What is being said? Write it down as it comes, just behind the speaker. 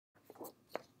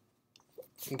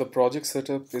The project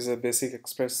setup is a basic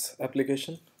Express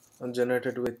application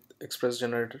generated with Express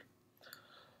generator.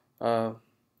 Uh,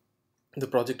 the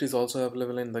project is also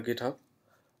available in the GitHub,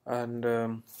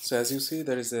 and so as you see,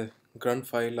 there is a grunt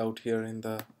file out here in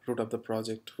the root of the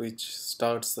project which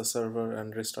starts the server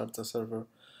and restarts the server,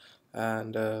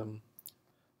 and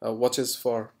watches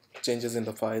for changes in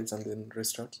the files and then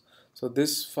restarts. So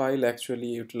this file actually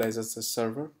utilizes the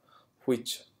server,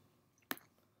 which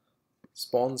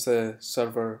spawns a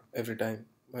server every time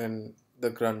when the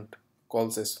grunt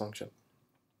calls this function.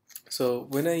 So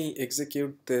when I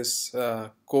execute this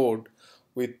code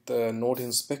with the node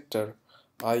inspector,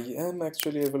 I am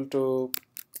actually able to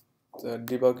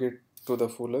debug it to the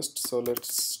fullest. So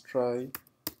let's try.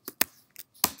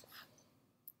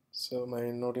 So my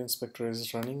node inspector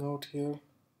is running out here.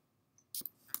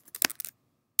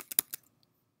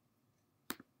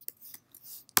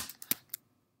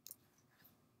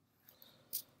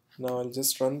 Now I'll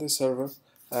just run the server,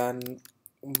 and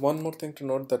one more thing to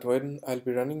note, that when I'll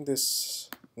be running this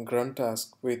grunt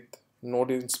task with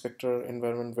node inspector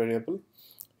environment variable,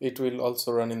 it will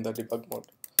also run in the debug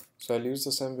mode. So I'll use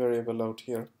the same variable out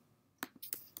here.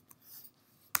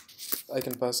 I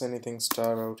can pass anything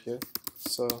star out here.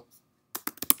 So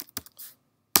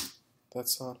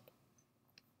that's all.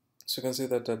 So you can see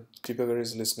that the debugger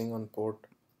is listening on port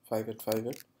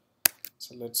 5858.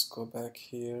 So let's go back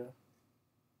here.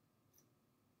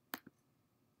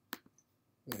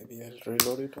 Maybe I'll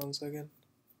reload it once again.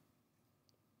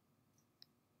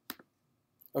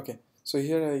 Okay, so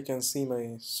here I can see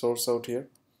my source out here.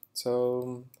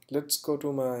 So let's go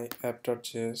to my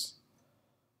app.js,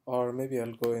 or maybe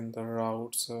I'll go in the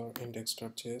routes or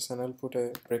index.js, and I'll put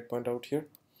a breakpoint out here.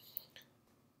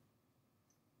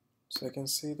 So I can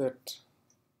see that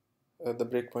the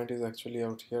breakpoint is actually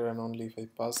out here, and only if I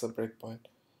pass the breakpoint,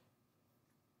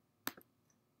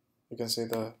 you can see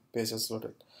the page is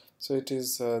loaded. So it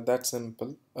is that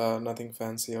simple, nothing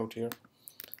fancy out here.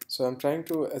 So I'm trying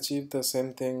to achieve the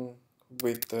same thing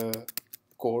with the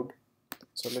code.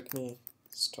 So let me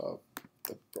stop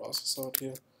the process out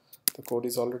here. The code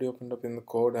is already opened up in the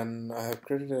code, and I have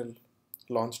created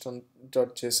a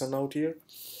launch.json out here.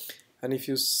 And if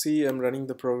you see, I'm running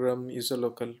the program user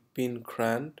local pin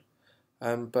grunt.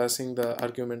 I'm passing the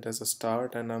argument as a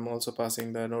start, and I'm also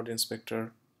passing the node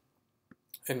inspector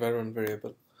environment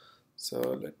variable. So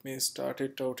let me start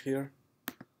it out here.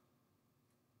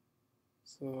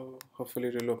 So hopefully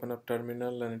it will open up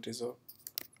terminal, and it is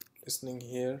listening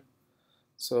here.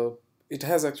 So it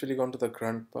has actually gone to the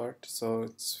grunt part, so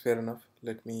it's fair enough.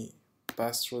 Let me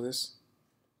pass through this.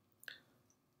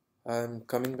 I'm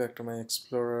coming back to my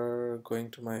explorer, going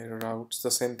to my routes,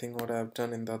 the same thing what I have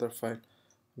done in the other file.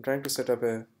 I'm trying to set up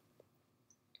a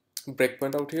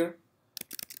breakpoint out here,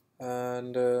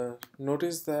 and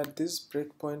notice that this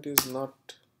breakpoint is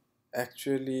not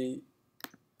actually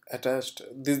attached.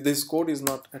 This code is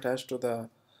not attached to the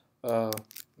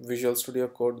Visual Studio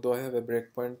Code. Though I have a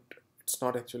breakpoint, it's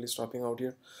not actually stopping out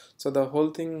here. So the whole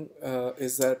thing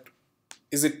is that,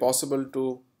 is it possible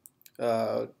to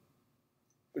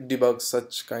debug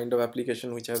such kind of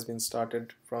application which has been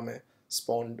started from a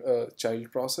spawned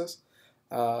child process?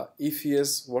 If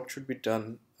yes, what should be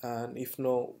done? And if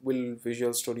no, will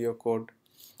Visual Studio Code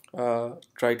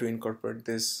try to incorporate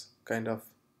this kind of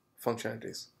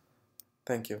functionalities?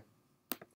 Thank you.